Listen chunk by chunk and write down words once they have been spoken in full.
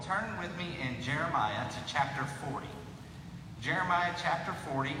turn with me in Jeremiah to chapter 40. Jeremiah chapter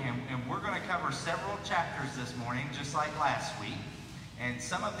 40, and we're going to cover several chapters this morning, just like last week. And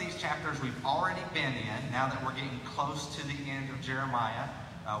some of these chapters we've already been in. Now that we're getting close to the end of Jeremiah,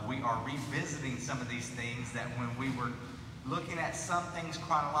 we are revisiting some of these things that when we were looking at some things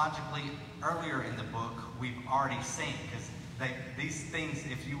chronologically earlier in the book, we've already seen. Because these things,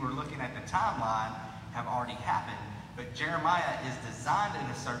 if you were looking at the timeline, have already happened. But Jeremiah is designed in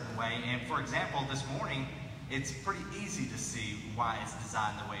a certain way. And for example, this morning, it's pretty easy to see why it's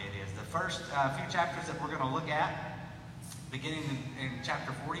designed the way it is. The first few chapters that we're going to look at, beginning in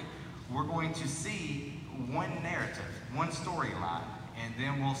chapter 40, we're going to see one narrative, one storyline. And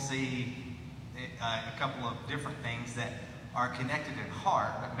then we'll see a couple of different things that are connected in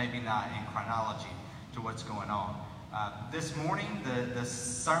heart, but maybe not in chronology to what's going on. This morning, the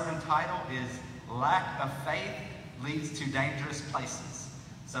sermon title is Lack of Faith Leads to Dangerous Places.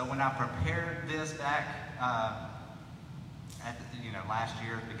 So when I prepared this back at last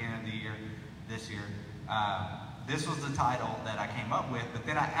year, at the beginning of the year, this year, this was the title that I came up with, but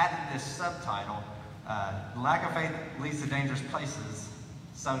then I added this subtitle, Lack of Faith Leads to Dangerous Places,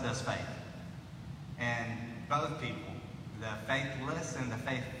 So Does Faith. And both people, the faithless and the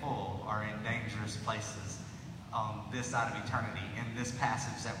faithful, are in dangerous places on this side of eternity in this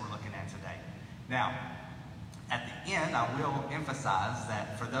passage that we're looking at today. Now, at the end, I will emphasize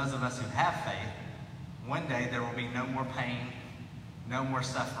that for those of us who have faith, one day there will be no more pain, no more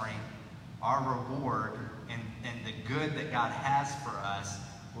suffering. Our reward and the good that God has for us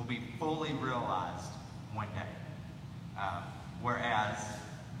will be fully realized one day. Whereas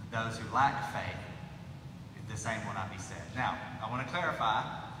those who lack faith, the same will not be said. Now, I want to clarify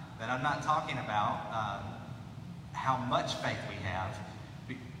that I'm not talking about how much faith we have,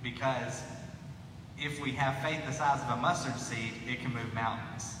 because if we have faith the size of a mustard seed, it can move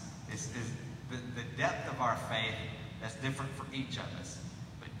mountains. This is the depth of our faith that's different for each of us.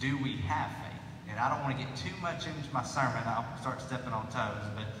 But do we have faith? And I don't want to get too much into my sermon. I'll start stepping on toes.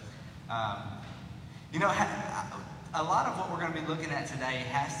 But, a lot of what we're going to be looking at today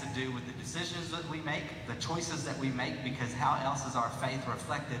has to do with the decisions that we make, the choices that we make, because how else is our faith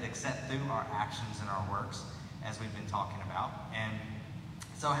reflected except through our actions and our works, as we've been talking about. And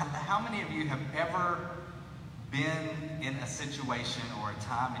so how many of you have ever been in a situation or a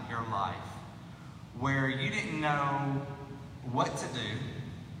time in your life where you didn't know what to do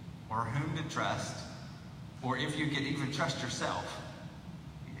or whom to trust, or if you could even trust yourself?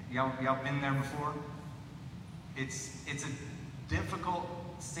 Y'all been there before? It's a difficult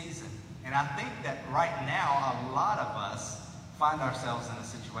season. And I think that right now, a lot of us find ourselves in a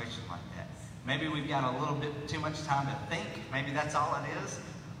situation like that. Maybe we've got a little bit too much time to think. Maybe that's all it is.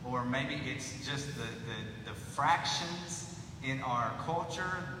 Or maybe it's just the fractions in our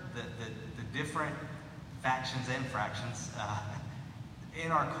culture, the different factions and fractions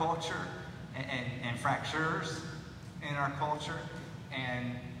in our culture, and fractures in our culture.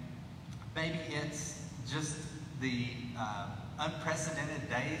 And maybe it's just the unprecedented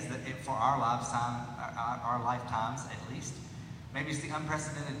days that for our lifetimes at least. Maybe it's the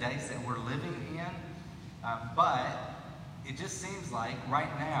unprecedented days that we're living in. But it just seems like right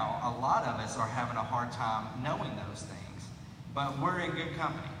now a lot of us are having a hard time knowing those things. But we're in good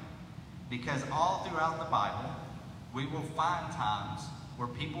company, because all throughout the Bible we will find times where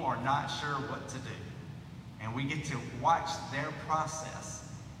people are not sure what to do. And we get to watch their process.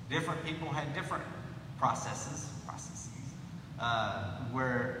 Different people had different processes,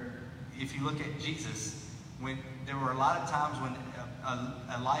 where if you look at Jesus, when there were a lot of times when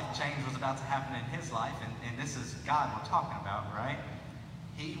a life change was about to happen in his life, and this is God we're talking about, right?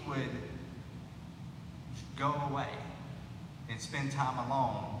 He would go away and spend time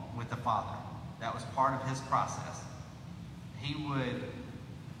alone with the Father. That was part of his process. He would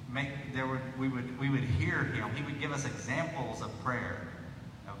we would hear him. He would give us examples of prayer,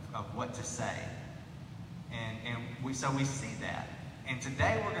 of what to say. So we see that. And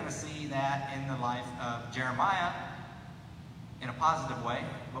today we're going to see that in the life of Jeremiah in a positive way,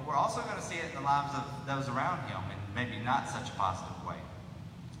 but we're also going to see it in the lives of those around him in maybe not such a positive way.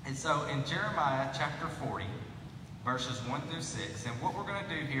 And so in Jeremiah chapter 40, verses 1 through 6, and what we're going to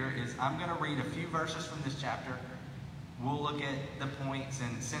do here is I'm going to read a few verses from this chapter. We'll look at the points,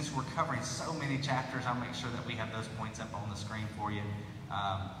 and since we're covering so many chapters, I'll make sure that we have those points up on the screen for you.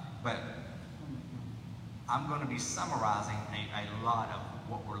 But I'm going to be summarizing a lot of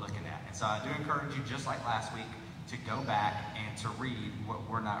what we're looking at. And so I do encourage you, just like last week, to go back and to read what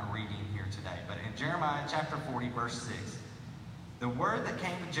we're not reading here today. But in Jeremiah chapter 40, verse 6, the word that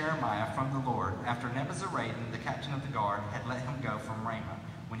came to Jeremiah from the Lord after Nebuzaradan, the captain of the guard, had let him go from Ramah,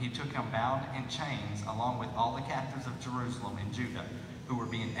 when he took him bound in chains along with all the captives of Jerusalem and Judah who were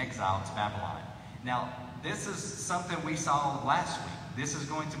being exiled to Babylon. Now, this is something we saw last week. This is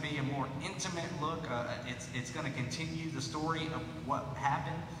going to be a more intimate look. It's going to continue the story of what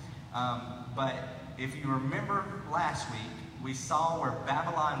happened. But if you remember last week, we saw where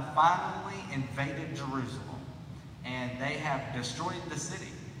Babylon finally invaded Jerusalem. And they have destroyed the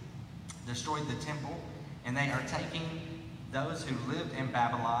city, destroyed the temple, and they are taking those who lived in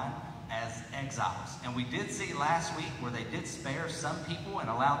Babylon as exiles. And we did see last week where they did spare some people and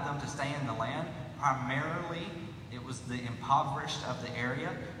allowed them to stay in the land. Primarily, it was the impoverished of the area.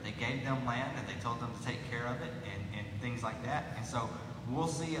 They gave them land and they told them to take care of it and things like that. And so we'll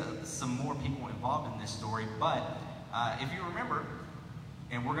see some more people involved in this story. But if you remember,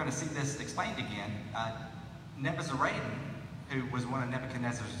 and we're going to see this explained again, Nebuzaradan, who was one of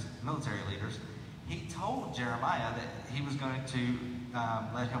Nebuchadnezzar's military leaders, he told Jeremiah that he was going to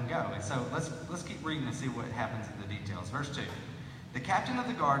let him go. And so let's keep reading and see what happens in the details. Verse 2. The captain of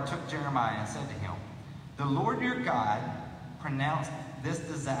the guard took Jeremiah and said to him, "The Lord your God pronounced this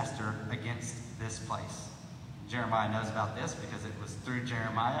disaster against this place." Jeremiah knows about this because it was through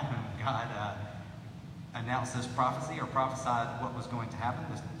Jeremiah whom God announced this prophecy or prophesied what was going to happen,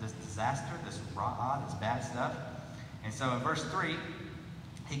 this disaster, this ra'ah, this bad stuff. And so in verse 3,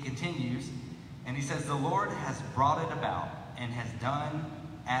 he continues, and he says, "The Lord has brought it about and has done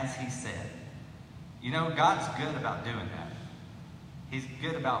as he said." You know, God's good about doing that. He's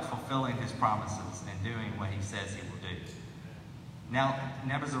good about fulfilling his promises and doing what he says he will do. Now,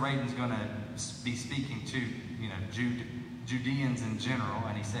 Nebuzaradan's going to be speaking to, Judeans in general,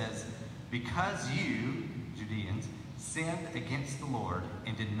 and he says, "Because you, Judeans, sinned against the Lord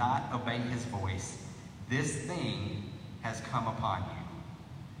and did not obey his voice, this thing has come upon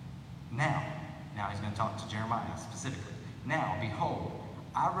you." Now he's going to talk to Jeremiah specifically. "Now, behold,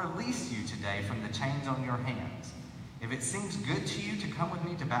 I release you today from the chains on your hands. If it seems good to you to come with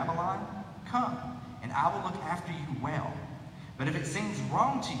me to Babylon, come, and I will look after you well. But if it seems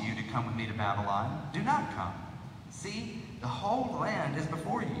wrong to you to come with me to Babylon, do not come. See, the whole land is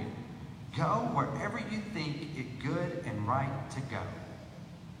before you. Go wherever you think it good and right to go."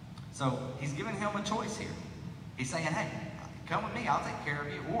 So he's giving him a choice here. He's saying, hey, come with me, I'll take care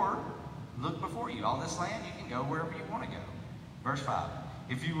of you, or look before you. All this land, you can go wherever you want to go. Verse 5,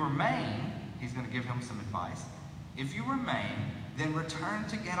 if you remain, he's going to give him some advice. If you remain, then return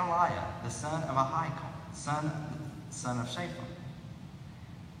to Gedaliah, the son of Ahikam, son of Shaphan,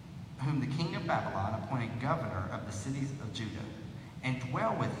 whom the king of Babylon appointed governor of the cities of Judah, and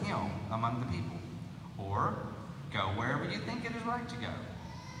dwell with him among the people. Or go wherever you think it is right to go.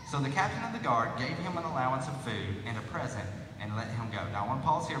 So the captain of the guard gave him an allowance of food and a present and let him go. Now I want to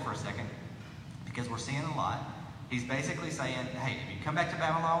pause here for a second because we're seeing a lot. He's basically saying, hey, if you come back to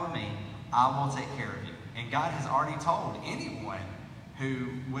Babylon with me, I will take care of you. And God has already told anyone who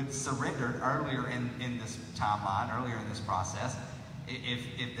would surrender earlier in this timeline, earlier in this process,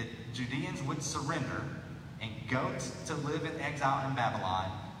 if the Judeans would surrender and go to live in exile in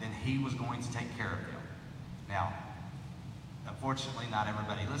Babylon, then he was going to take care of them. Now, unfortunately, not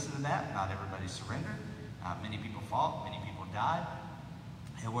everybody listened to that. Not everybody surrendered. Many people fought. Many people died.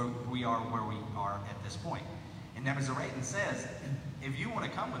 And we are where we are at this point. And Nebuzaradan says, if you want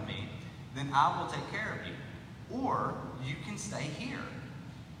to come with me, then I will take care of you. Or you can stay here.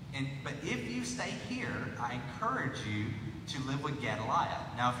 But if you stay here, I encourage you to live with Gedaliah.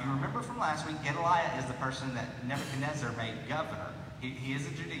 Now, if you remember from last week, Gedaliah is the person that Nebuchadnezzar made governor. He is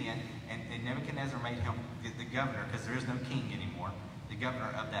a Judean, and Nebuchadnezzar made him the governor, because there is no king anymore, the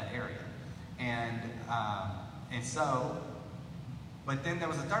governor of that area. But then there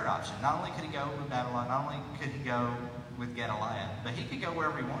was a third option. Not only could he go with Babylon, not only could he go with Gedaliah, but he could go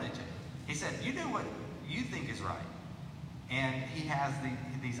wherever he wanted to. He said, you do what you think is right. And he has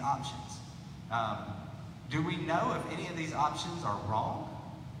these options. Do we know if any of these options are wrong?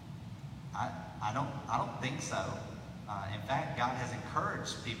 I don't think so. In fact, God has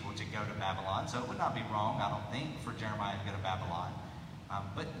encouraged people to go to Babylon, so it would not be wrong, I don't think, for Jeremiah to go to Babylon.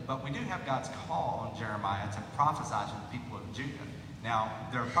 But we do have God's call on Jeremiah to prophesy to the people of Judah. Now,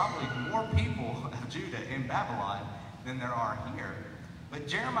 there are probably more people of Judah in Babylon than there are here. But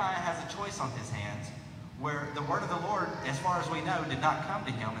Jeremiah has a choice on his hands where the word of the Lord, as far as we know, did not come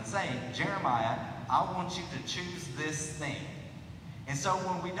to him and say, Jeremiah, I want you to choose this thing. And so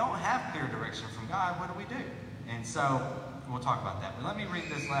when we don't have clear direction from God, what do? And so we'll talk about that. But let me read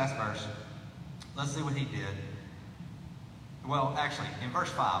this last verse. Let's see what he did. Well, actually, in verse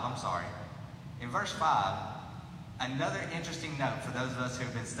 5, I'm sorry. In verse 5, another interesting note for those of us who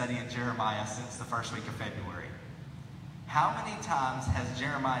have been studying Jeremiah since the first week of February. How many times has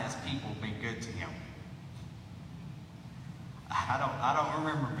Jeremiah's people been good to him? I don't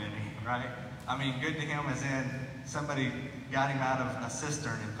remember many, right? I mean, good to him as in somebody got him out of a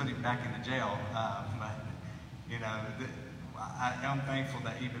cistern and put him back into jail. But, you know, I'm thankful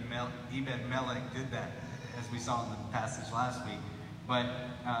that Ebed-Melech did that, as we saw in the passage last week. But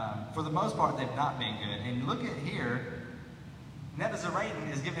for the most part, they've not been good. And look at here,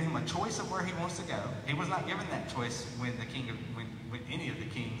 Nebuzaradan is giving him a choice of where he wants to go. He was not given that choice when any of the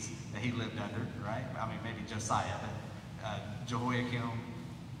kings that he lived under, right? I mean, maybe Josiah, but Jehoiakim,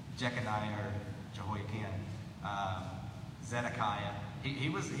 Jeconiah, or Jehoiakim, Zedekiah. He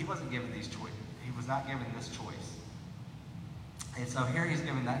wasn't given these choices. He was not given this choice. And so here he's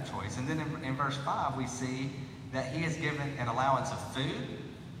given that choice. And then in verse 5, we see that he is given an allowance of food.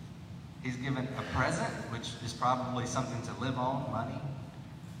 He's given a present, which is probably something to live on, money.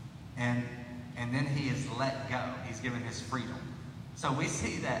 And then he is let go. He's given his freedom. So we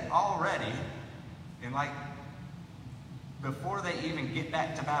see that already, and like before they even get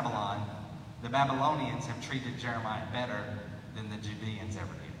back to Babylon, the Babylonians have treated Jeremiah better than the Judeans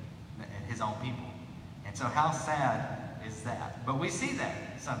ever did, his own people. And so how sad is that? But we see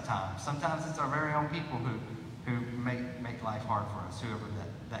that sometimes. Sometimes it's our very own people who make life hard for us, whoever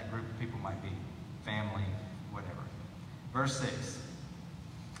that group of people might be, family, whatever. Verse 6,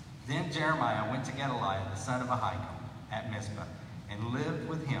 Then Jeremiah went to Gedaliah, the son of Ahikam, at Mizpah, and lived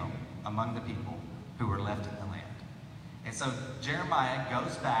with him among the people who were left in the land. And so Jeremiah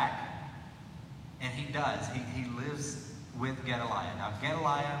goes back, and he does. He lives with Gedaliah. Now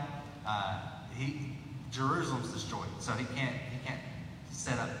Gedaliah, Jerusalem's destroyed, so he can't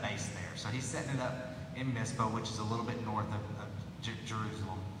set up base there. So he's setting it up in Mizpah, which is a little bit north of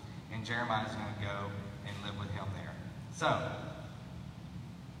Jerusalem. And Jeremiah's going to go and live with him there. So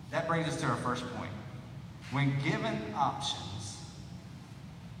that brings us to our first point. When given options,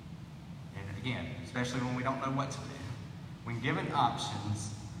 and again, especially when we don't know what to do, when given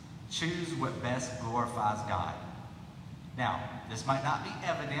options, choose what best glorifies God. Now, this might not be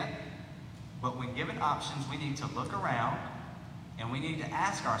evident, but when given options, we need to look around and we need to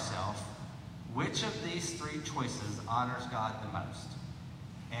ask ourselves, which of these three choices honors God the most?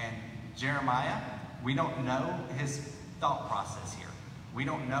 And Jeremiah, we don't know his thought process here. We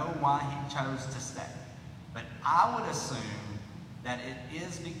don't know why he chose to stay. But I would assume that it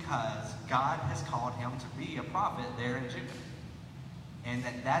is because God has called him to be a prophet there in Judah. And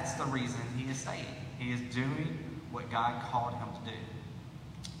that's the reason he is staying. He is doing what God called him to do.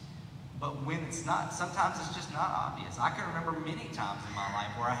 But when it's not, sometimes it's just not obvious. I can remember many times in my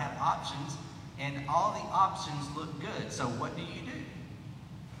life where I had options and all the options look good. So what do?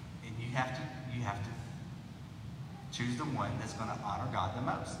 And you have to choose the one that's going to honor God the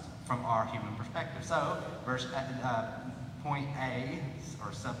most from our human perspective. So point A,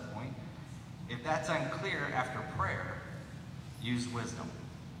 or subpoint, if that's unclear after prayer, use wisdom.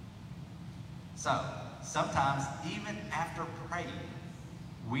 So sometimes even after praying,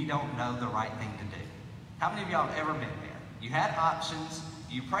 we don't know the right thing to do. How many of y'all have ever been there? You had options,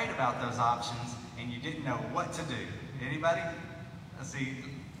 you prayed about those options, and you didn't know what to do. Anybody? I see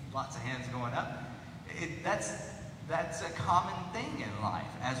lots of hands going up. That's a common thing in life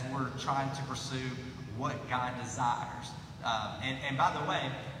as we're trying to pursue what God desires. And by the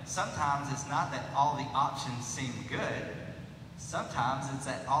way, sometimes it's not that all the options seem good. Sometimes it's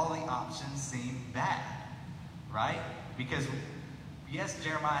that all the options seem bad, right? Because yes,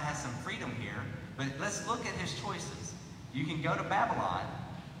 Jeremiah has some freedom here, but let's look at his choices. You can go to Babylon,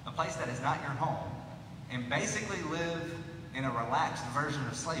 a place that is not your home, and basically live in a relaxed version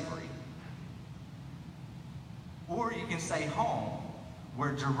of slavery. Or you can stay home,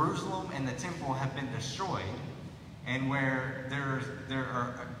 where Jerusalem and the temple have been destroyed, and where there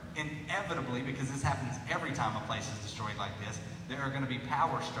are inevitably, because this happens every time a place is destroyed like this, there are going to be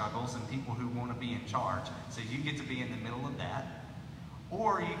power struggles and people who want to be in charge. So you get to be in the middle of that.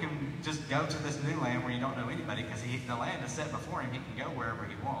 Or you can just go to this new land where you don't know anybody, because the land is set before him. He can go wherever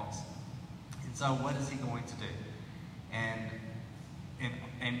he wants. And so what is he going to do? And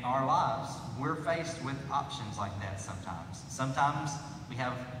in our lives, we're faced with options like that sometimes. Sometimes we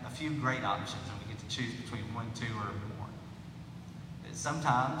have a few great options and we get to choose between one, two, or more.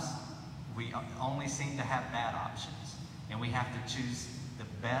 Sometimes we only seem to have bad options, and we have to choose the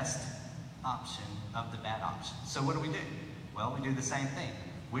best option of the bad options. So what do? Well, we do the same thing.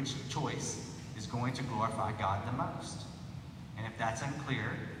 Which choice is going to glorify God the most? And if that's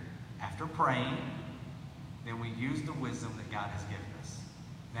unclear, after praying, then we use the wisdom that God has given us.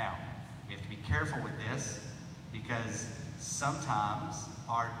 Now, we have to be careful with this, because sometimes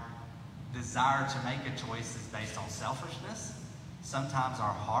our desire to make a choice is based on selfishness. Sometimes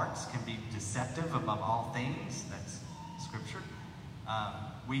our hearts can be deceptive above all things. That's Scripture.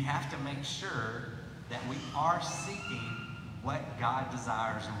 We have to make sure that we are seeking what God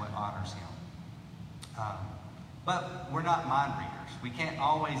desires and what honors Him. But we're not mind readers. We can't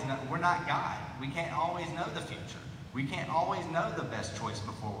always know. We're not God. We can't always know the future. We can't always know the best choice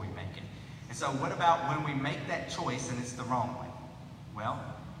before we make it. And so what about when we make that choice and it's the wrong one? Well,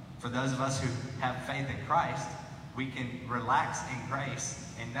 for those of us who have faith in Christ, we can relax in grace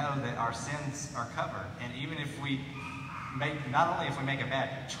and know that our sins are covered. And even if we make, not only if we make a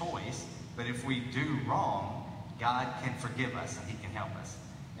bad choice, but if we do wrong, God can forgive us and He can help us.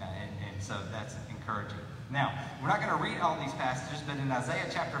 And so that's encouraging. Now, we're not going to read all these passages, but in Isaiah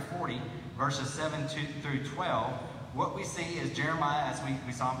chapter 40, verses 7 through 12, what we see is Jeremiah, as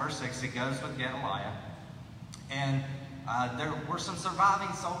we saw in verse 6, it goes with Gedaliah. And there were some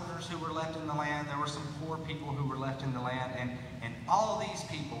surviving soldiers who were left in the land. There were some poor people who were left in the land. And all of these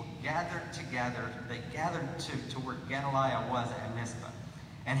people gathered together. They gathered to where Gedaliah was at Mizpah.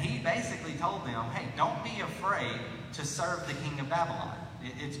 And he basically told them, hey, don't be afraid to serve the king of Babylon.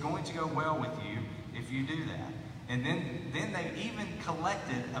 It's going to go well with you if you do that. And then they even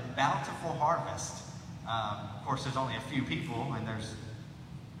collected a bountiful harvest. Of course, there's only a few people, and there's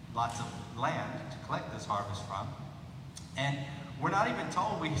lots of land to collect this harvest from. And we're not even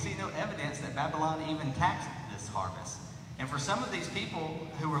told, we see no evidence that Babylon even taxed this harvest. And for some of these people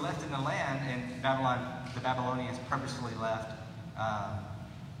who were left in the land, and the Babylonians purposefully left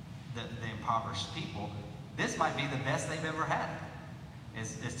the impoverished people, this might be the best they've ever had,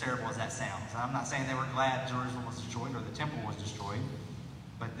 as terrible as that sounds. And I'm not saying they were glad Jerusalem was destroyed or the temple was destroyed,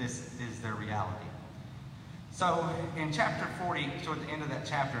 but this is their reality. So in chapter 40, toward the end of that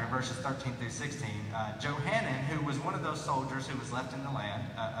chapter, in verses 13 through 16, Johanan, who was one of those soldiers who was left in the land,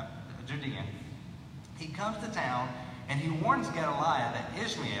 a Judean, he comes to town and he warns Gedaliah that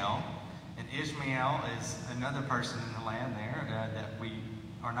Ishmael, and Ishmael is another person in the land there that we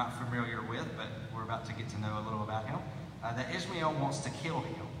are not familiar with, but we're about to get to know a little about him, that Ishmael wants to kill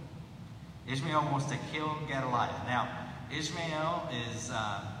him. Ishmael wants to kill Gedaliah. Now, Ishmael is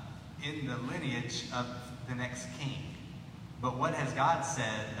in the lineage of the next king. But what has God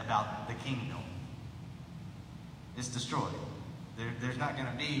said about the kingdom? It's destroyed. There's not going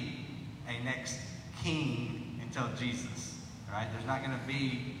to be a next king until Jesus. Right? There's not going to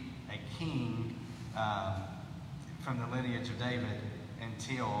be a king from the lineage of David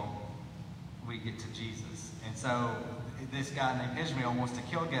until we get to Jesus. And so this guy named Ishmael wants to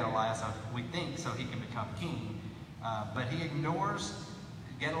kill Gedaliah, so we think so he can become king. But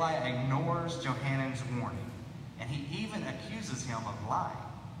Gedaliah ignores Johanan's warning. And he even accuses him of lying.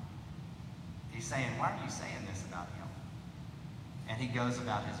 He's saying, why are you saying this about him? And he goes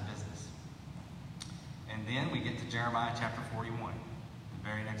about his business. And then we get to Jeremiah chapter 41, the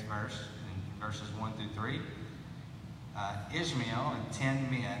very next verse, in verses 1 through 3. Ishmael and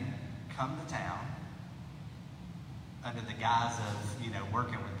 10 men come to town under the guise of,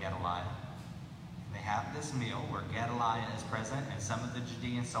 working with Gedaliah. They have this meal where Gedaliah is present, and some of the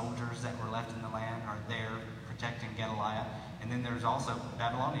Judean soldiers that were left in the land are there protecting Gedaliah. And then there's also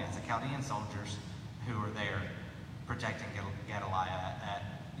Babylonians, the Chaldean soldiers, who are there protecting Gedaliah at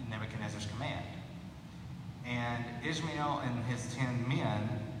Nebuchadnezzar's command. And Ishmael and his 10 men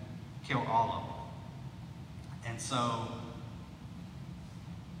kill all of them. And so,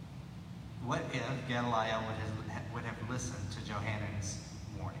 what if Gedaliah would have listened to Johanan's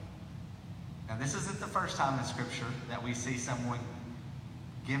warning? Now, this isn't the first time in Scripture that we see someone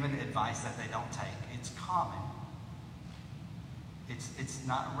given advice that they don't take. It's common. It's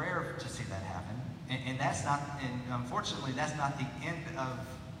not rare to see that happen. And that's not, and unfortunately, that's not the end of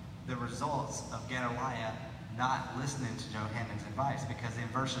the results of Gedaliah not listening to Johanan's advice. Because in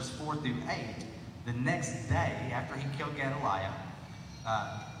verses 4 through 8, the next day after he killed Gedaliah,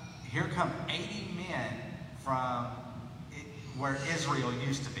 here come 80 men from where Israel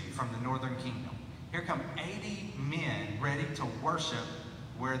used to be, from the northern kingdom. Here come 80 men ready to worship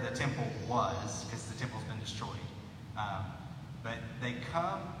where the temple was, because the temple's been destroyed. But they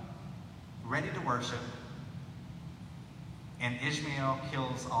come ready to worship, and Ishmael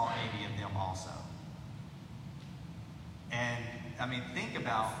kills all 80 of them also. And, think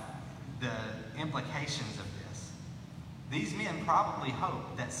about the implications of this. These men probably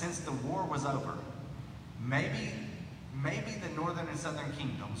hoped that since the war was over, maybe the northern and southern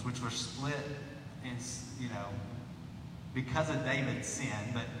kingdoms, which were split in, because of David's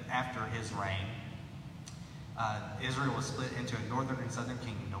sin, but after his reign, Israel was split into a northern and southern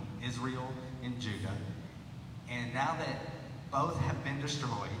kingdom, Israel and Judah. And now that both have been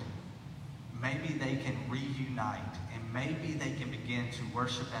destroyed, maybe they can reunite, and maybe they can begin to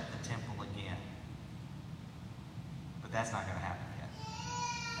worship at the temple again. But that's not going to happen yet.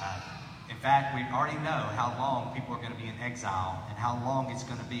 In fact, we already know how long people are going to be in exile and how long it's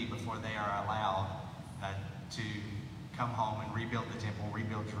going to be before they are allowed to come home and rebuild the temple,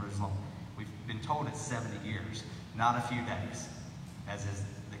 rebuild Jerusalem. We've been told it's 70 years, not a few days, as is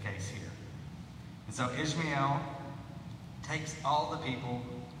the case here. And so Ishmael takes all the people,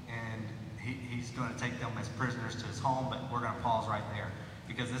 and he's going to take them as prisoners to his home, but we're going to pause right there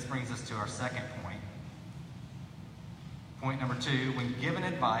because this brings us to our second point. Point number 2, when given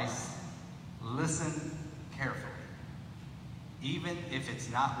advice, listen carefully, even if it's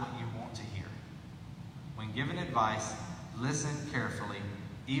not what you want to hear. When given advice, listen carefully,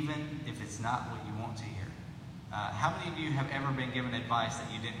 even if it's not what you want to hear. How many of you have ever been given advice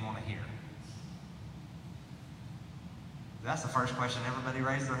that you didn't want to hear? That's the first question everybody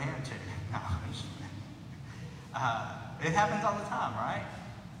raised their hand to. No, it happens all the time, right?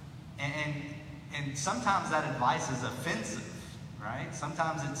 And sometimes that advice is offensive, right?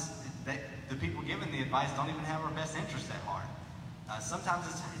 Sometimes the people giving the advice don't even have our best interest at heart. Sometimes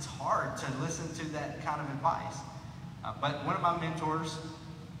it's hard to listen to that kind of advice. But one of my mentors,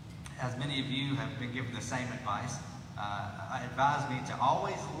 as many of you have been given the same advice, advised me to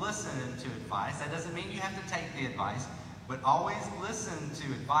always listen to advice. That doesn't mean you have to take the advice, but always listen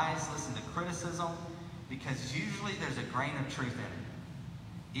to advice, listen to criticism, because usually there's a grain of truth in it.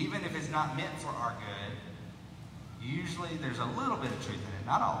 Even if it's not meant for our good, usually there's a little bit of truth in it,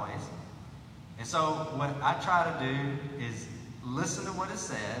 not always. And so what I try to do is listen to what is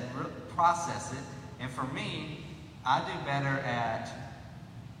said, process it, and for me, I do better at,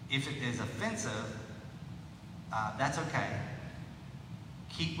 if it is offensive, that's okay.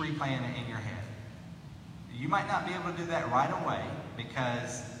 Keep replaying it in your head. You might not be able to do that right away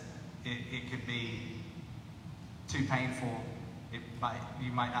because it could be too painful.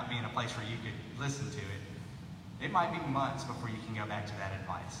 You might not be in a place where you could listen to it. It might be months before you can go back to that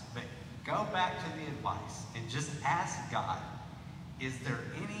advice. But go back to the advice and just ask God, is there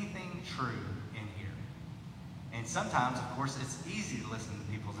anything true in here? And sometimes, of course, it's easy to listen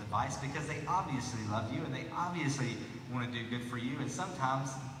to people's advice because they obviously love you and they obviously want to do good for you. And sometimes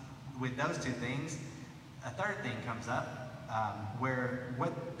with those two things, a third thing comes up where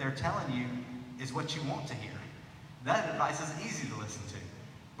what they're telling you is what you want to hear. That advice is easy to listen to.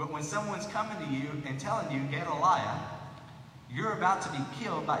 But when someone's coming to you and telling you, Gedaliah, you're about to be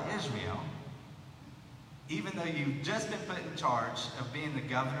killed by Ishmael, even though you've just been put in charge of being the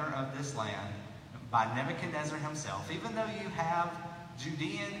governor of this land by Nebuchadnezzar himself, even though you have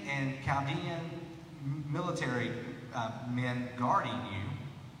Judean and Chaldean military men guarding you,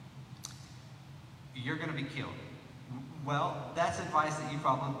 you're going to be killed. Well, that's advice that you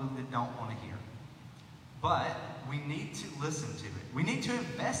probably don't want to hear. But we need to listen to it. We need to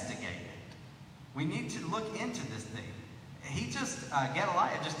investigate it. We need to look into this thing.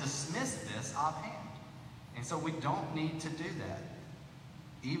 Gedaliah just dismissed this offhand. And so we don't need to do that.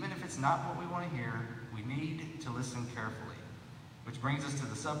 Even if it's not what we want to hear, we need to listen carefully. Which brings us to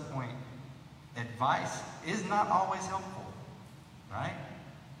the sub-point. Advice is not always helpful, right?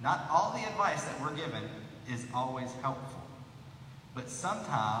 Not all the advice that we're given is always helpful. But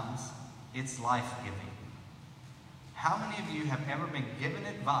sometimes it's life-giving. How many of you have ever been given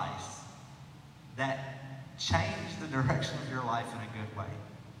advice that changed the direction of your life in a good way?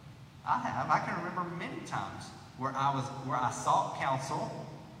 I have. I can remember many times where I sought counsel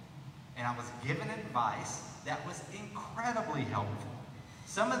and I was given advice that was incredibly helpful.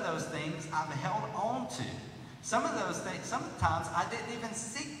 Some of those things I've held on to. Some of those things, sometimes I didn't even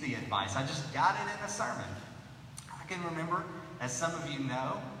seek the advice. I just got it in a sermon. I can remember, as some of you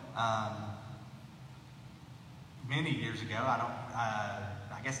know, many years ago,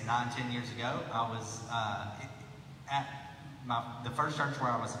 I guess 9-10 years ago, I was at the first church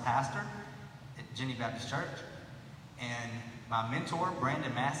where I was a pastor, at Jenny Baptist Church, and my mentor,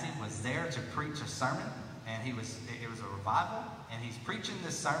 Brandon Massey, was there to preach a sermon, and it was a revival, and he's preaching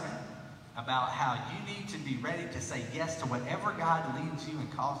this sermon about how you need to be ready to say yes to whatever God leads you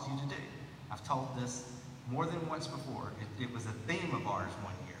and calls you to do. I've told this more than once before. It was a theme of ours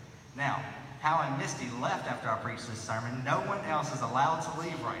one year. Now, Hal and Misty left after I preached this sermon. No one else is allowed to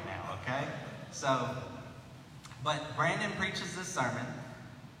leave right now, okay? But Brandon preaches this sermon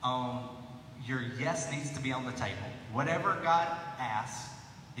on your yes needs to be on the table. Whatever God asks,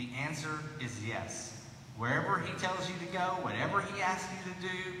 the answer is yes. Wherever he tells you to go, whatever he asks you to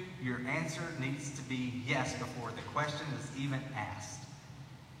do, your answer needs to be yes before the question is even asked.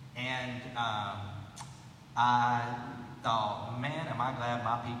 And I thought, man, am I glad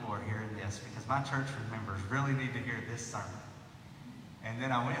my people are hearing this, because my church members really need to hear this sermon. And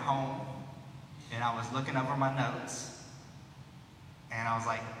then I went home and I was looking over my notes and I was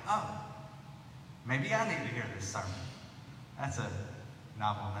like, oh, maybe I need to hear this sermon. That's a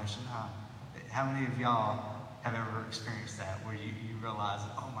novel notion, huh? How many of y'all have ever experienced that, where you realize,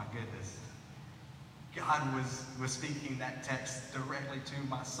 oh my goodness, God was speaking that text directly to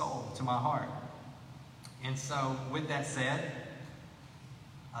my soul, to my heart. And so, with that said,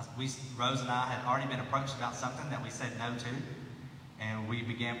 Rose and I had already been approached about something that we said no to, and we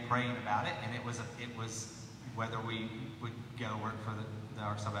began praying about it. And it was whether we would go work for the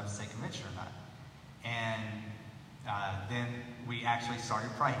Arkansas Baptist State Convention or not. And then we actually started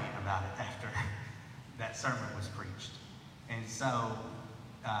praying about it after that sermon was preached. And so,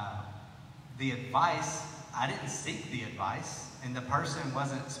 the advice, I didn't seek the advice, and the person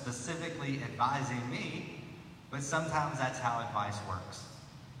wasn't specifically advising me, but sometimes that's how advice works.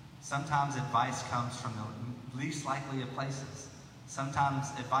 Sometimes advice comes from the least likely of places. Sometimes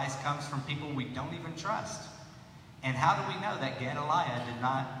advice comes from people we don't even trust. And how do we know that Gedaliah did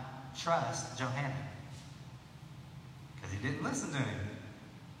not trust Johanan? Because he didn't listen to him.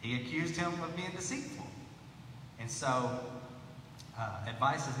 He accused him of being deceitful. And so,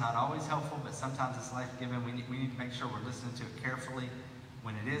 advice is not always helpful, but sometimes it's life-giving. We need to make sure we're listening to it carefully.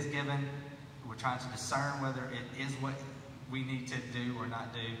 When it is given, we're trying to discern whether it is what we need to do or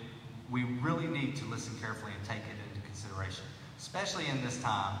not do. We really need to listen carefully and take it into consideration, especially in this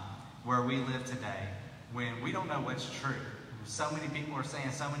time where we live today, when we don't know what's true. So many people are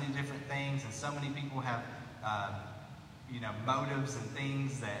saying so many different things, and so many people have motives and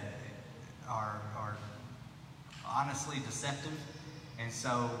things that are honestly deceptive. And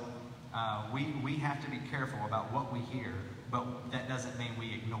so we have to be careful about what we hear, but that doesn't mean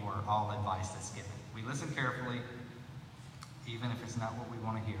we ignore all advice that's given. We listen carefully, even if it's not what we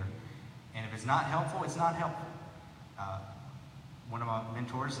want to hear. And if it's not helpful, it's not helpful. One of my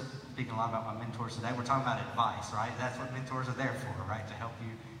mentors, speaking a lot about my mentors today, we're talking about advice, right? That's what mentors are there for, right? To help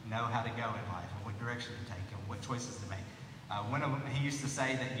you know how to go in life and what direction to take and what choices to make. One of them, he used to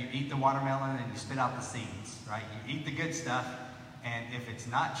say that you eat the watermelon and you spit out the seeds, right? You eat the good stuff, and if it's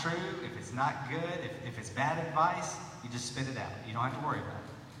not true, if it's not good, if it's bad advice, you just spit it out. You don't have to worry about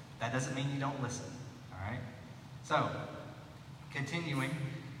it. That doesn't mean you don't listen, all right? So, continuing,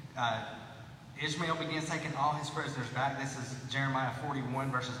 Ishmael begins taking all his prisoners back. This is Jeremiah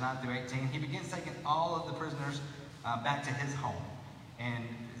 41, verses 9 through 18. He begins taking all of the prisoners back to his home. And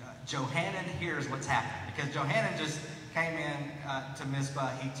Johanan hears what's happening, because Johanan just came in to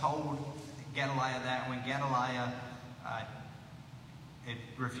Mizpah. He told Gedaliah that. When Gedaliah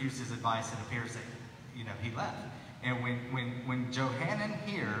refused his advice, it appears that he left. And when Johanan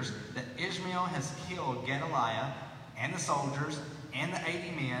hears that Ishmael has killed Gedaliah and the soldiers and the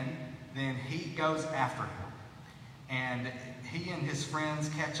 80 men, then he goes after him. And he and his friends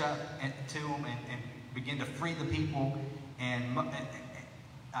catch up to him and begin to free the people. And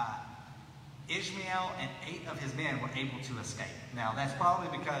Ishmael and 8 of his men were able to escape. Now, that's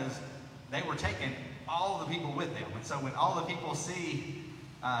probably because they were taking all the people with them. And so when all the people see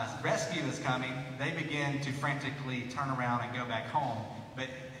rescue is coming, they begin to frantically turn around and go back home. But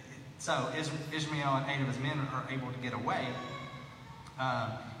so Ishmael and 8 of his men are able to get away.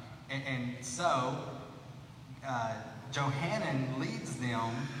 And so Johanan leads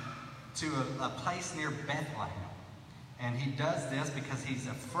them to a place near Bethlehem. And he does this because he's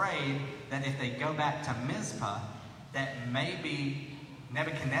afraid that if they go back to Mizpah, that maybe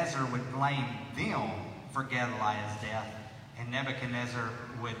Nebuchadnezzar would blame them for Gedaliah's death, and Nebuchadnezzar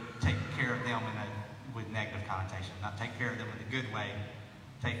would take care of them with negative connotation. Not take care of them in a good way,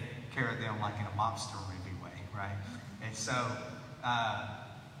 take care of them like in a mobster movie way, right? And so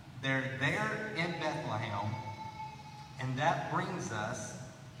they're there in Bethlehem, and that brings us,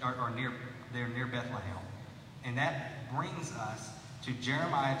 they're near Bethlehem, and that brings us to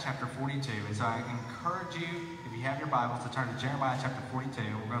Jeremiah chapter 42. And so I encourage you, if you have your Bibles, to turn to Jeremiah chapter 42.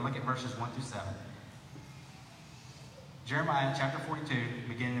 We're going to look at verses 1 through 7. Jeremiah chapter 42,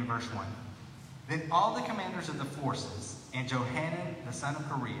 beginning in verse 1. Then all the commanders of the forces, and Johanan the son of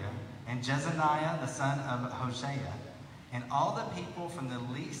Kareah, and Jezaniah the son of Hosea, and all the people from the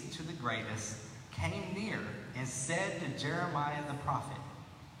least to the greatest came near and said to Jeremiah the prophet,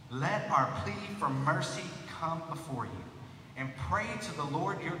 "Let our plea for mercy come before you, and pray to the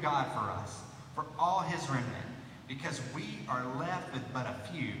Lord your God for us, for all his remnant, because we are left with but a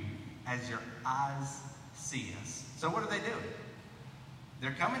few, as your eyes see us." So what are they doing?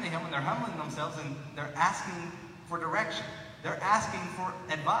 They're coming to him and they're humbling themselves and they're asking for direction. They're asking for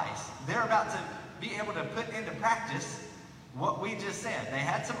advice. They're about to be able to put into practice what we just said. They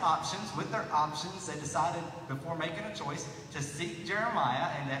had some options. With their options, they decided before making a choice to seek Jeremiah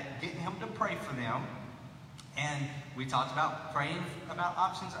and to get him to pray for them. And we talked about praying about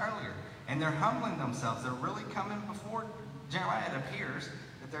options earlier. And they're humbling themselves. They're really coming before Jeremiah. It appears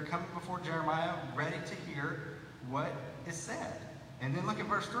that they're coming before Jeremiah ready to hear what is said. And then look at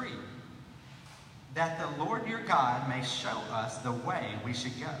verse 3. That the Lord your God may show us the way we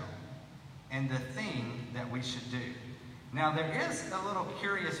should go and the thing that we should do. Now there is a little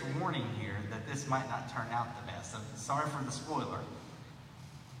curious warning here that this might not turn out the best. So sorry for the spoiler.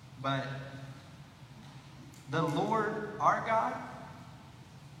 But the Lord our God?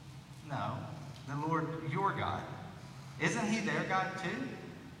 No, the Lord your God. Isn't he their God too?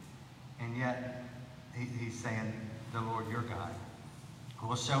 And yet he's saying the Lord your God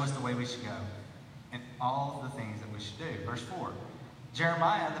will show us the way we should go and all the things that we should do. Verse 4,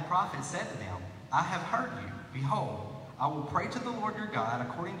 Jeremiah the prophet said to them, I have heard you. Behold, I will pray to the Lord your God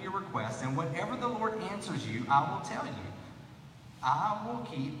according to your request, and whatever the Lord answers you, I will tell you. I will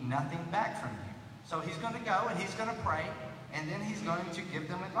keep nothing back from you. So he's going to go and he's going to pray, and then he's going to give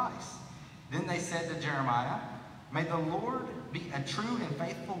them advice. Then they said to Jeremiah, may the Lord be a true and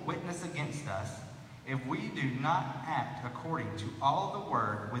faithful witness against us if we do not act according to all the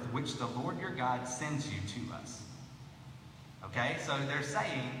word with which the Lord your God sends you to us. Okay, so they're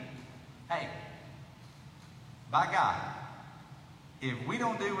saying, hey, by God, if we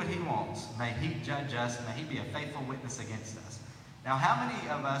don't do what he wants, may he judge us, may he be a faithful witness against us. Now, how many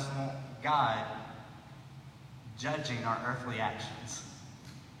of us want God judging our earthly actions?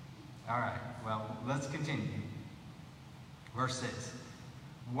 All right, well, let's continue. Verse 6.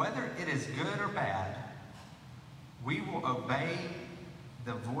 Whether it is good or bad, we will obey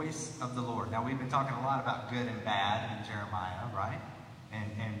the voice of the Lord. Now, we've been talking a lot about good and bad in Jeremiah, right? And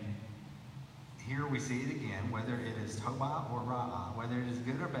here we see it again, whether it is Tobiah or Ra'ah, whether it is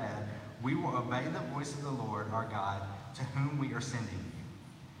good or bad, we will obey the voice of the Lord our God, to whom we are sending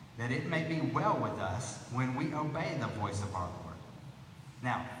you, that it may be well with us when we obey the voice of our Lord.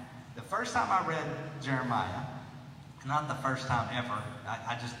 Now, the first time I read Jeremiah, not the first time ever,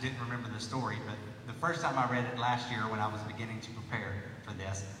 I just didn't remember the story, but the first time I read it last year when I was beginning to prepare for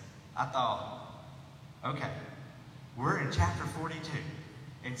this, I thought, okay, we're in chapter 42,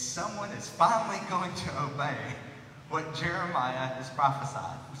 and someone is finally going to obey what Jeremiah has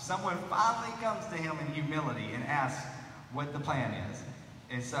prophesied. Someone finally comes to him in humility and asks what the plan is.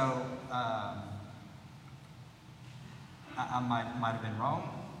 And so, I might have been wrong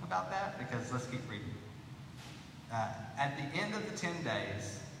about that, because let's keep reading. At the end of the 10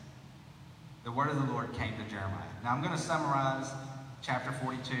 days, the word of the Lord came to Jeremiah. Now I'm going to summarize chapter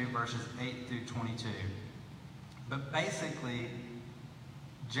 42, verses 8 through 22. But basically,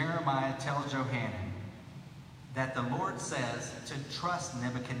 Jeremiah tells Johanan that the Lord says to trust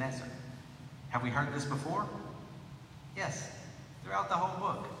Nebuchadnezzar. Have we heard this before? Yes, throughout the whole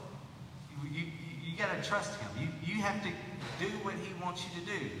book. You got to trust him. You have to do what he wants you to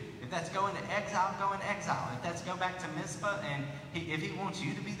do. If that's go into exile, go into exile. If that's go back to Mizpah, and if he wants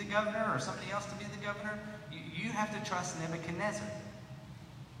you to be the governor or somebody else to be the governor, you have to trust Nebuchadnezzar.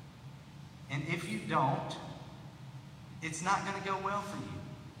 And if you don't, it's not going to go well for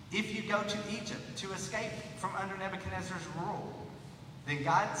you. If you go to Egypt to escape from under Nebuchadnezzar's rule, then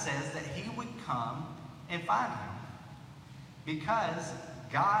God says that he would come and find him. Because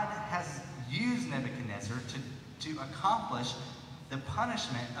God has used Nebuchadnezzar to accomplish the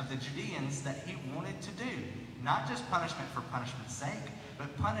punishment of the Judeans that he wanted to do. Not just punishment for punishment's sake,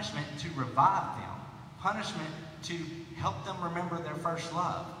 but punishment to revive them. Punishment to help them remember their first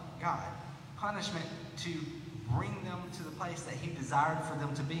love, God. Punishment to bring them to the place that he desired for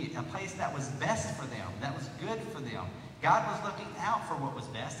them to be. A place that was best for them, that was good for them. God was looking out for what was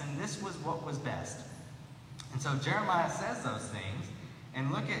best, and this was what was best. And so Jeremiah says those things.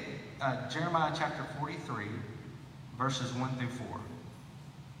 And look at Jeremiah chapter 43, verses 1 through 4.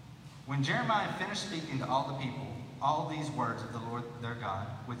 When Jeremiah finished speaking to all the people, all these words of the Lord their God,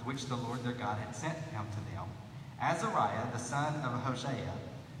 with which the Lord their God had sent him to them, Azariah, the son of Hosea,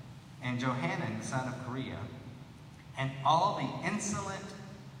 and Johanan, the son of Kareah, and all the insolent,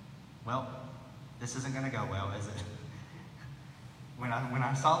 well, this isn't going to go well, is it? When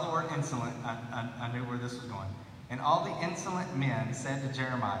I saw the word insolent, I knew where this was going. And all the insolent men said to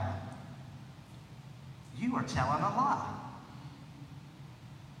Jeremiah, you are telling a lie.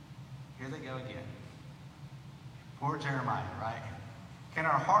 Here they go again. Poor Jeremiah, right? Can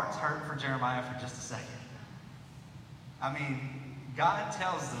our hearts hurt for Jeremiah for just a second? I mean, God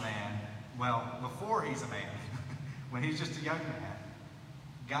tells the man, well, before he's a man, when he's just a young man,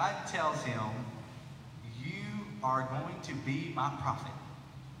 God tells him are going to be my prophet.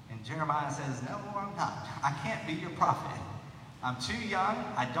 And Jeremiah says, no, I'm not. I can't be your prophet. I'm too young.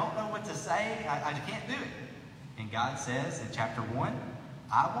 I don't know what to say. I can't do it. And God says in chapter 1,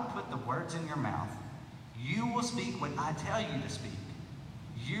 I will put the words in your mouth. You will speak what I tell you to speak.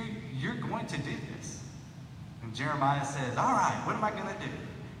 You're going to do this. And Jeremiah says, all right, what am I going to do?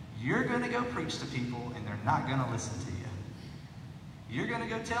 You're going to go preach to people, and they're not going to listen to you. You're going to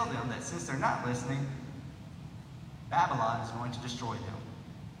go tell them that since they're not listening, Babylon is going to destroy them.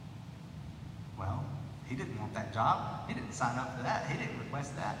 Well, he didn't want that job. He didn't sign up for that. He didn't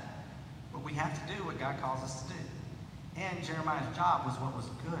request that. But we have to do what God calls us to do. And Jeremiah's job was what was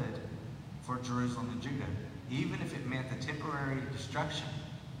good for Jerusalem and Judah. Even if it meant the temporary destruction,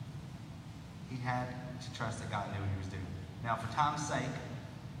 he had to trust that God knew what he was doing. Now, for time's sake,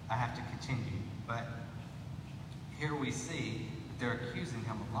 I have to continue. But here we see that they're accusing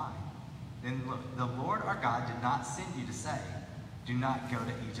him of lying. Then look, the Lord our God did not send you to say, do not go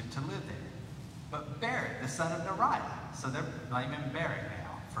to Egypt to live there. But Barak, the son of Neriah. So they're blaming Barak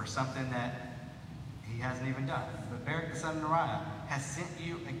now for something that he hasn't even done. But Barak, the son of Neriah, has sent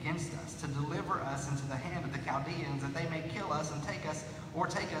you against us to deliver us into the hand of the Chaldeans, that they may kill us and take us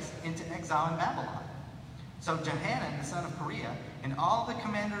into exile in Babylon. So Johanan, the son of Kareah, and all the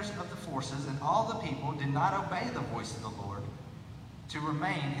commanders of the forces and all the people did not obey the voice of the Lord to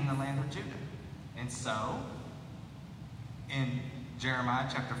remain in the land of Judah. And so, in Jeremiah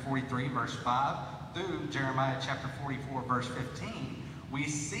chapter 43, verse 5, through Jeremiah chapter 44, verse 15, we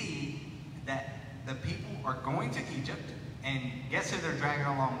see that the people are going to Egypt, and guess who they're dragging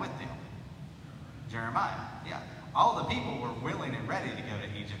along with them? Jeremiah. Yeah. All the people were willing and ready to go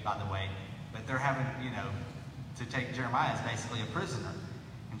to Egypt, by the way, but they're having, to take Jeremiah as basically a prisoner.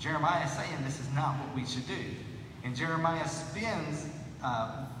 And Jeremiah is saying this is not what we should do. And Jeremiah spends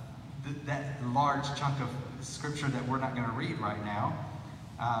that large chunk of scripture that we're not going to read right now.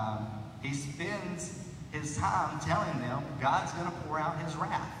 He spends his time telling them God's going to pour out his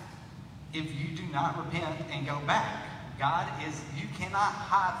wrath if you do not repent and go back. You cannot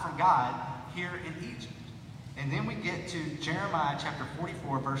hide from God here in Egypt. And then we get to Jeremiah chapter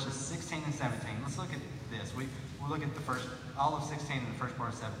 44, verses 16 and 17. Let's look at this. We'll look at all of 16 and the first part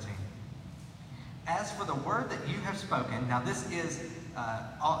of 17. As for the word that you have spoken, now this is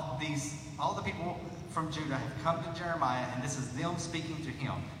all the people from Judah have come to Jeremiah, and this is them speaking to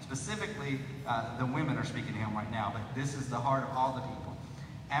him. Specifically, the women are speaking to him right now, but this is the heart of all the people.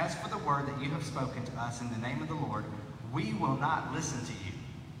 As for the word that you have spoken to us in the name of the Lord, we will not listen to you.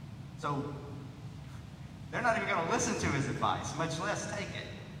 So they're not even going to listen to his advice, much less take it.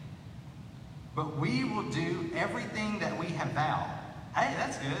 But we will do everything that we have vowed. Hey,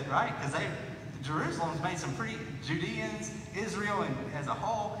 that's good, right? Because Jerusalem's made some Judeans, Israel and as a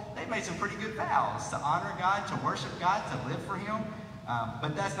whole, they've made some pretty good vows to honor God, to worship God, to live for him.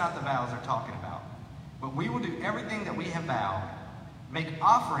 But that's not the vows they're talking about. But we will do everything that we have vowed. Make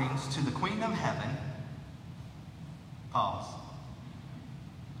offerings to the Queen of Heaven. Pause.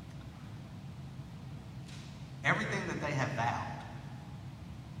 Everything that they have vowed.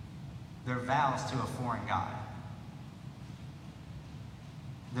 Their vows to a foreign god.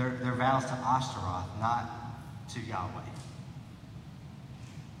 Their vows to Ashtaroth, not to Yahweh.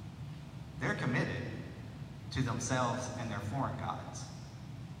 They're committed to themselves and their foreign gods,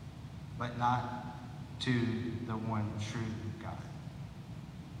 but not to the one true God.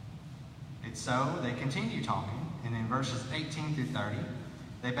 And so they continue talking, and in verses 18 through 30,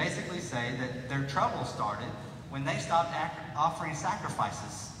 they basically say that their trouble started when they stopped offering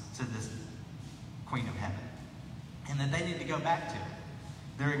sacrifices to this Queen of Heaven, and that they need to go back to it.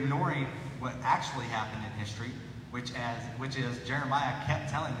 They're ignoring what actually happened in history, which is Jeremiah kept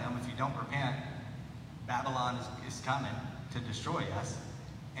telling them, if you don't repent, Babylon is coming to destroy us.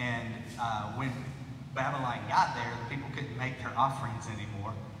 And when Babylon got there, the people couldn't make their offerings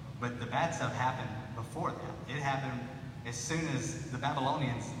anymore. But the bad stuff happened before that. It happened as soon as the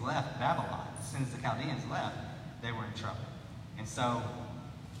Babylonians left Babylon. As soon as the Chaldeans left, they were in trouble. And so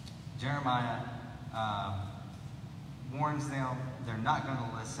Jeremiah warns them they're not going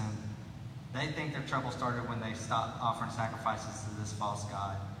to listen. They think their trouble started when they stopped offering sacrifices to this false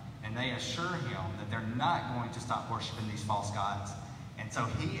god. And they assure him that they're not going to stop worshiping these false gods. And so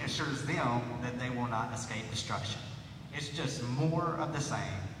he assures them that they will not escape destruction. It's just more of the same.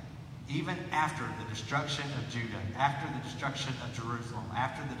 Even after the destruction of Judah, after the destruction of Jerusalem,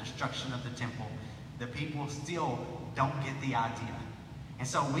 after the destruction of the temple, the people still don't get the idea. And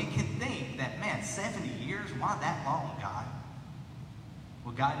so we can think that, man, 70 years, why that long, God?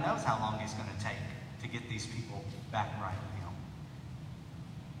 Well, God knows how long it's going to take to get these people back right with him.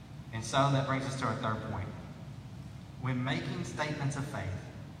 And so that brings us to our third point. when making statements of faith,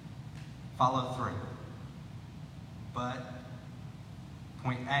 follow through. But,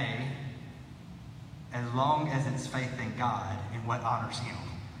 point A, as long as it's faith in God and what honors Him.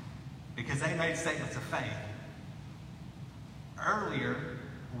 Because they made statements of faith. Earlier,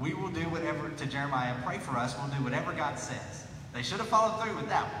 we will do whatever, to Jeremiah, pray for us, we'll do whatever God says. They should have followed through with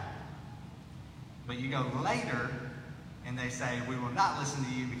that one. But you go later, and they say, we will not listen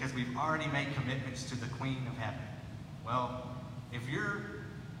to you because we've already made commitments to the Queen of Heaven. Well, if your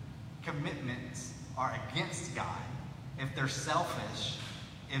commitments are against God, if they're selfish,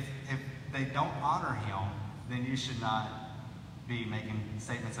 if they don't honor Him, then you should not be making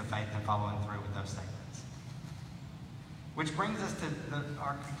statements of faith and following through with those statements. Which brings us to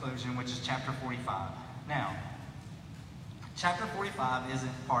our conclusion, which is chapter 45. Now, chapter 45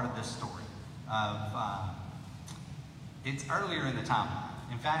 isn't part of this story. It's earlier in the timeline.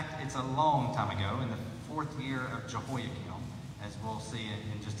 In fact, it's a long time ago, in the 4th year of Jehoiakim, as we'll see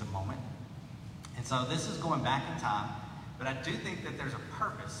in just a moment. And so this is going back in time, but I do think that there's a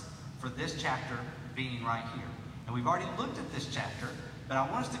purpose for this chapter being right here. And we've already looked at this chapter, but I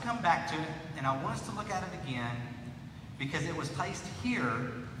want us to come back to it, and I want us to look at it again, because it was placed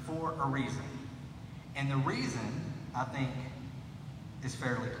here for a reason. And the reason, I think, is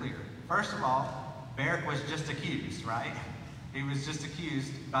fairly clear. First of all, Barak was just accused, right? He was just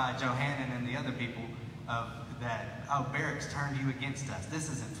accused by Johanan and the other people of that, oh, Barak's turned you against us. This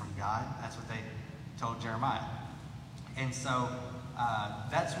isn't from God. That's what they told Jeremiah. And so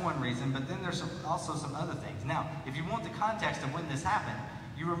that's one reason, but then there's also some other things. Now, if you want the context of when this happened,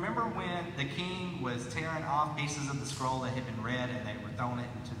 you remember when the king was tearing off pieces of the scroll that had been read and they were throwing it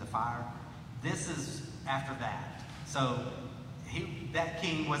into the fire? This is after that. So that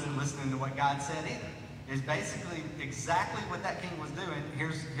king wasn't listening to what God said either. It's basically exactly what that king was doing.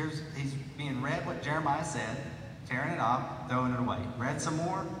 He's being read what Jeremiah said, tearing it off, throwing it away. Read some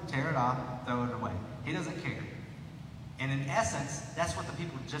more, tear it off, throw it away. He doesn't care. And in essence, that's what the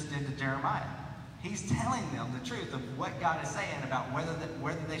people just did to Jeremiah. He's telling them the truth of what God is saying about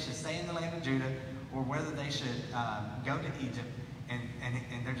whether they should stay in the land of Judah or whether they should go to Egypt.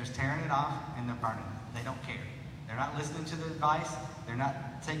 And they're just tearing it off and they're burning it. They don't care. They're not listening to the advice. They're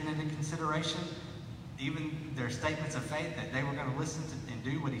not taking into consideration even their statements of faith that they were going to listen to and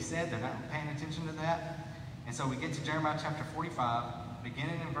do what he said. They're not paying attention to that. And so we get to Jeremiah chapter 45,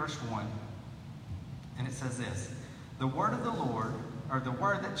 beginning in verse 1. And it says this: the word of the Lord, or the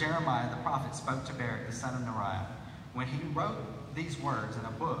word that Jeremiah the prophet spoke to Barak the son of Neriah, when he wrote these words in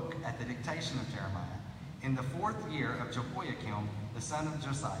a book at the dictation of Jeremiah, in the 4th year of Jehoiakim, the son of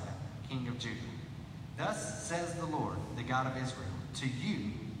Josiah, king of Judah. Thus says the Lord, the God of Israel, to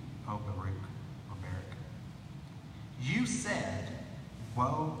you, O Barak, you said,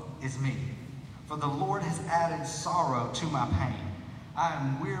 woe is me, for the Lord has added sorrow to my pain. I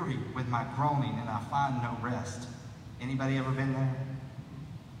am weary with my groaning, and I find no rest. Anybody ever been there?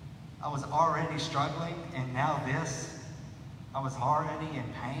 I was already struggling, and now this. I was already in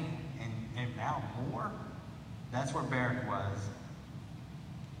pain, and now more. That's where Barak was.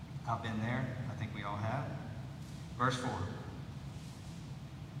 I've been there. I think we all have. Verse 4.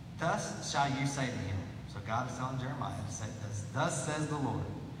 Thus shall you say to him. So God is telling Jeremiah to say this. Thus says the Lord,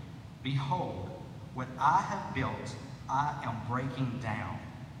 behold, what I have built, I am breaking down.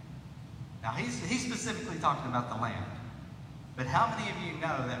 Now, he's specifically talking about the land. But how many of you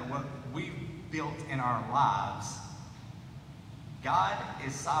know that what we've built in our lives, God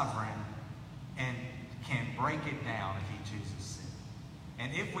is sovereign and can break it down if he chooses to.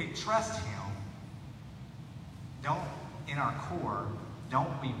 And if we trust him, in our core,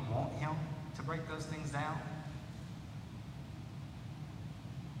 don't we want him to break those things down?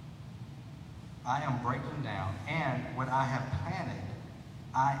 I am breaking down, and what I have planted,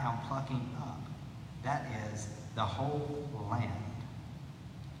 I am plucking up. That is the whole land.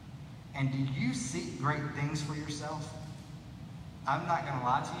 And do you seek great things for yourself? I'm not going to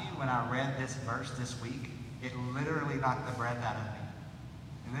lie to you, when I read this verse this week, it literally knocked the breath out of me.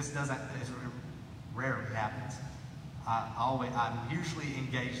 And this rarely happens. I'm usually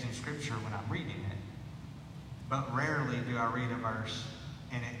engaged in Scripture when I'm reading it. But rarely do I read a verse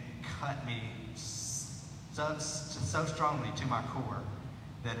and it cut me so strongly to my core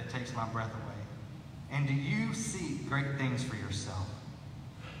that it takes my breath away. And do you seek great things for yourself?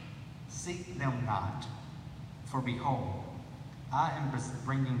 Seek them not. For behold, I am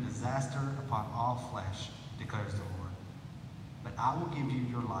bringing disaster upon all flesh, declares the Lord. But I will give you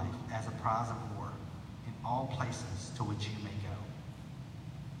your life as a prize of war in all places to which you may go.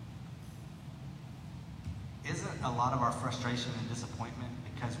 Isn't a lot of our frustration and disappointment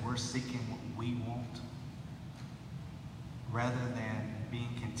because we're seeking what we want? rather than being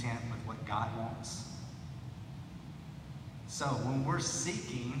content with what God wants. So when we're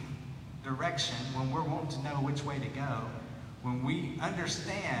seeking direction, when we're wanting to know which way to go, when we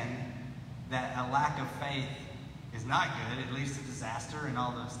understand that a lack of faith is not good, it leads to disaster and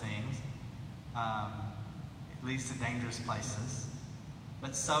all those things, it leads to dangerous places,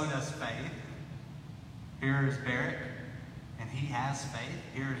 but so does faith. Here is Barak, and he has faith.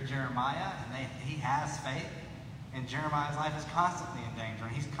 Here is Jeremiah, and he has faith. And Jeremiah's life is constantly in danger,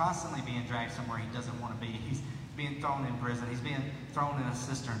 and he's constantly being dragged somewhere he doesn't want to be. He's being thrown in prison. He's being thrown in a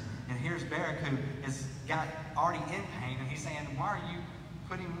cistern. And here's Barak, who is already in pain, and he's saying, why are you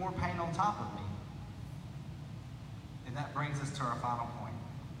putting more pain on top of me? And that brings us to our final point.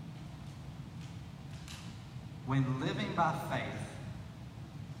 When living by faith,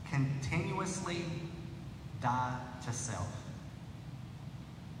 continuously die to self.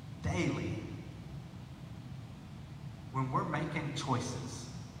 Daily. When we're making choices,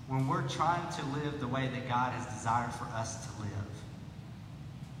 when we're trying to live the way that God has desired for us to live,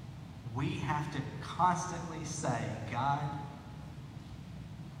 we have to constantly say, God,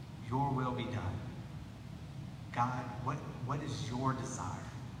 your will be done. God, what is your desire?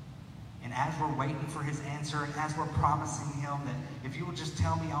 And as we're waiting for his answer, and as we're promising him that if you will just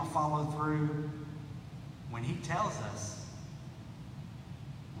tell me, I'll follow through, when he tells us,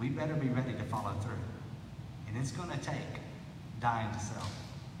 we better be ready to follow through. And it's going to take dying to self.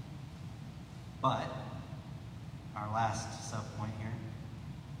 But, our last sub-point here,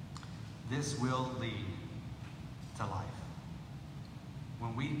 this will lead to life.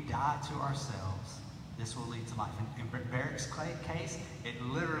 When we die to ourselves, this will lead to life. In Barak's case, it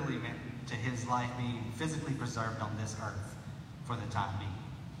literally meant to his life being physically preserved on this earth for the time being.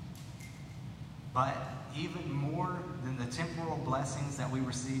 But even more than the temporal blessings that we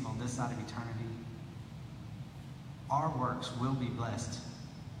receive on this side of eternity, our works will be blessed.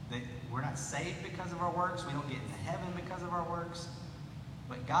 That we're not saved because of our works. We don't get into heaven because of our works.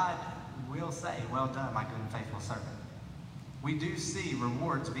 But God will say, well done, my good and faithful servant. We do see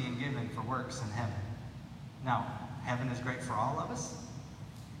rewards being given for works in heaven. Now, heaven is great for all of us.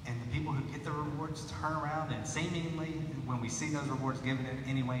 And the people who get the rewards turn around and seemingly, when we see those rewards given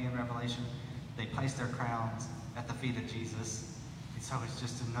anyway in Revelation, they place their crowns at the feet of Jesus. And so it's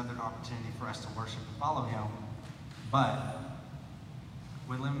just another opportunity for us to worship and follow him. But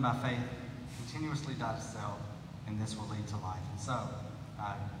when living by faith, continuously die to self, and this will lead to life. And so,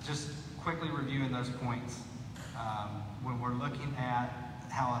 just quickly reviewing those points, when we're looking at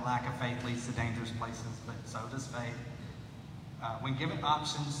how a lack of faith leads to dangerous places, but so does faith. When given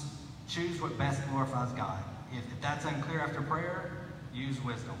options, choose what best glorifies God. If that's unclear after prayer, use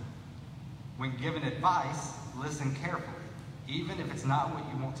wisdom. When given advice, listen carefully, even if it's not what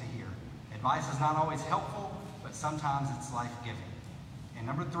you want to hear. Advice is not always helpful, but sometimes it's life-giving. And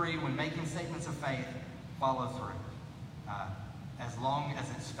number 3, when making statements of faith, follow through. As long as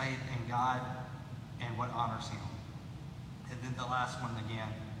it's faith in God and what honors him. And then the last one again.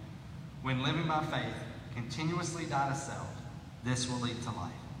 When living by faith, continuously die to self. This will lead to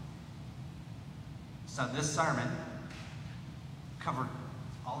life. So this sermon covered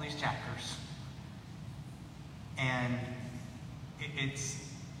all these chapters. And it's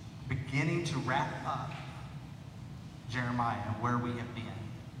beginning to wrap up Jeremiah and where we have been.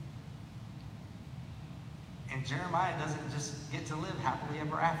 And Jeremiah doesn't just get to live happily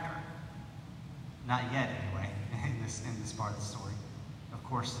ever after. Not yet, anyway, in this part of the story. Of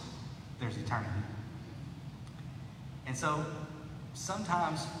course, there's eternity. And so,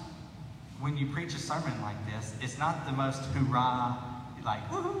 sometimes when you preach a sermon like this, it's not the most hoorah, like,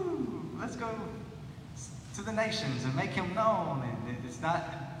 woohoo, let's go to the nations and make him known. And it's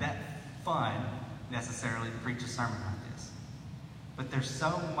not that fun, necessarily, to preach a sermon like this. But there's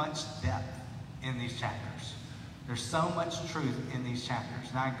so much depth in these chapters. There's so much truth in these chapters.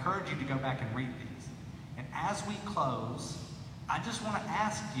 And I encourage you to go back and read these. And as we close, I just want to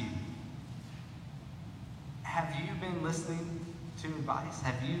ask you, have you been listening to advice?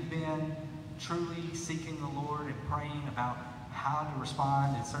 Have you been truly seeking the Lord and praying about how to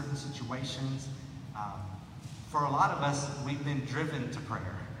respond in certain situations? For a lot of us, we've been driven to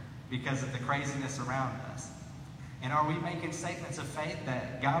prayer because of the craziness around us. And are we making statements of faith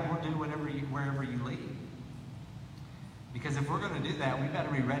that God will do wherever you lead? Because if we're going to do that, we better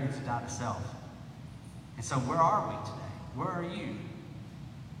be ready to die to self. And so where are we today? Where are you?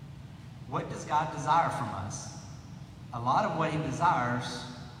 What does God desire from us? A lot of what he desires,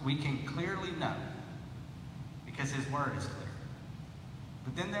 we can clearly know because his word is clear.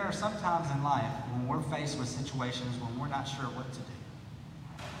 But then there are some times in life when we're faced with situations when we're not sure what to do.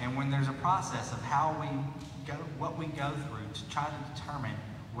 And when there's a process of how we go, what we go through to try to determine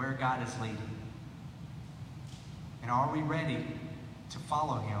where God is leading. And are we ready to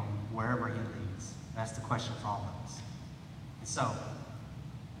follow him wherever he leads? That's the question for all of us. And so,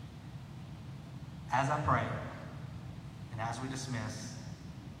 as I pray, and as we dismiss,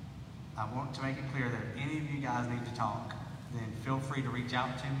 I want to make it clear that if any of you guys need to talk, then feel free to reach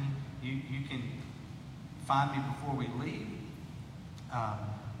out to me. You can find me before we leave,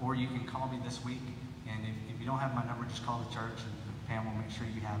 or you can call me this week. And if you don't have my number, just call the church, and Pam will make sure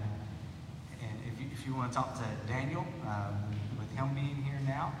you have it. And if you want to talk to Daniel, with him being here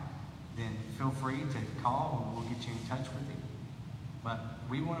now, then feel free to call, and we'll get you in touch with him. But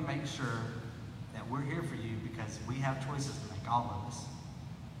we want to make sure that we're here for you because we have choices to make, all of us.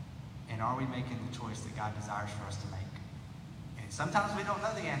 And are we making the choice that God desires for us to make? And sometimes we don't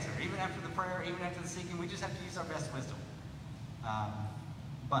know the answer. Even after the prayer, even after the seeking, we just have to use our best wisdom.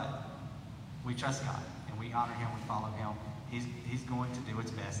 But we trust God, and we honor him, we follow him. He's going to do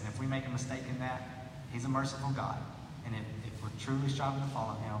his best. And if we make a mistake in that, he's a merciful God. And if we're truly striving to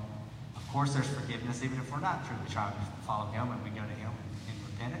follow him, of course there's forgiveness, even if we're not truly striving to follow him and we go to him in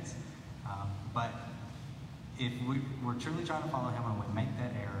repentance. But if we're truly trying to follow him and we make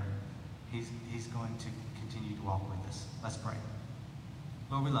that error, he's going to continue to walk with us. Let's pray.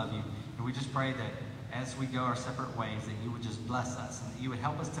 Lord, we love you. And we just pray that as we go our separate ways, that you would just bless us and that you would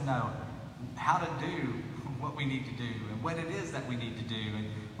help us to know how to do what we need to do and what it is that we need to do. And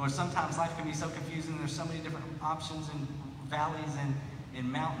Lord, sometimes life can be so confusing. There's so many different options and valleys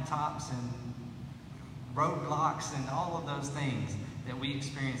and mountaintops and roadblocks and all of those things that we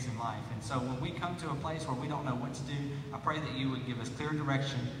experience in life. And so when we come to a place where we don't know what to do, I pray that you would give us clear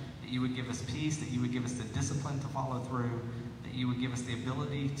direction, that you would give us peace, that you would give us the discipline to follow through, that you would give us the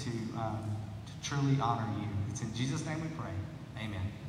ability to truly honor you. It's in Jesus' name we pray. Amen.